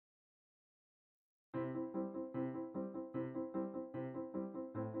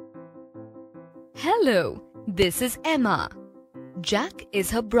Hello, this is Emma. Jack is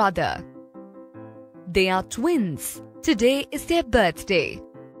her brother. They are twins. Today is their birthday.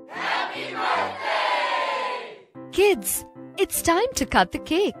 Happy birthday! Kids, it's time to cut the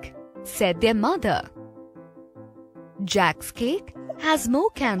cake, said their mother. Jack's cake has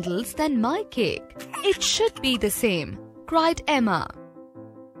more candles than my cake. It should be the same, cried Emma.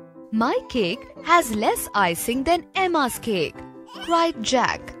 My cake has less icing than Emma's cake, cried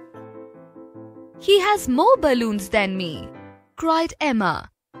Jack. He has more balloons than me, cried Emma.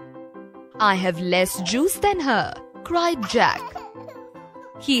 I have less juice than her, cried Jack.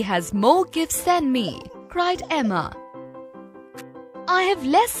 He has more gifts than me, cried Emma. I have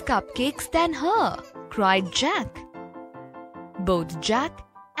less cupcakes than her, cried Jack. Both Jack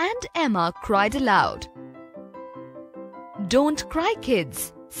and Emma cried aloud. Don't cry,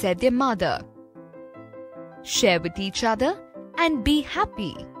 kids, said their mother. Share with each other and be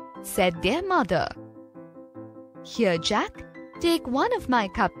happy, said their mother. Here, Jack, take one of my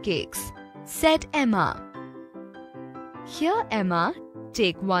cupcakes, said Emma. Here, Emma,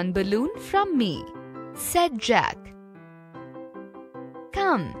 take one balloon from me, said Jack.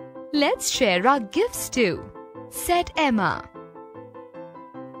 Come, let's share our gifts too, said Emma.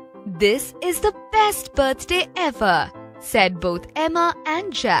 This is the best birthday ever, said both Emma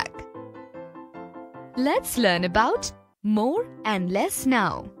and Jack. Let's learn about more and less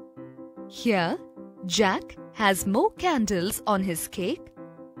now. Here, Jack has more candles on his cake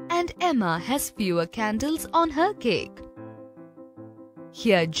and Emma has fewer candles on her cake.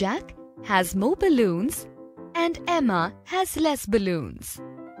 Here, Jack has more balloons and Emma has less balloons.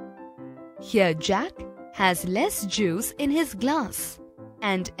 Here, Jack has less juice in his glass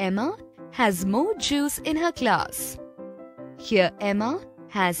and Emma has more juice in her glass. Here, Emma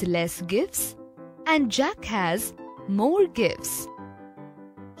has less gifts and Jack has more gifts.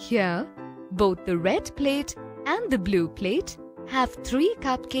 Here, both the red plate and the blue plate have 3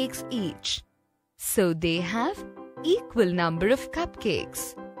 cupcakes each. So they have equal number of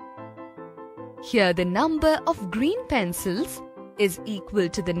cupcakes. Here, the number of green pencils is equal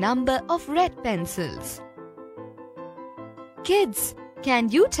to the number of red pencils. Kids, can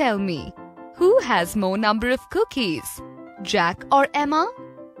you tell me who has more number of cookies, Jack or Emma?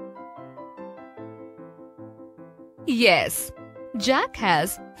 Yes, Jack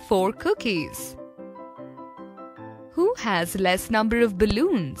has 4 cookies. Who has less number of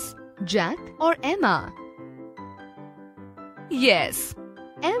balloons, Jack or Emma? Yes,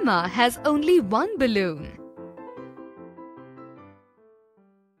 Emma has only 1 balloon.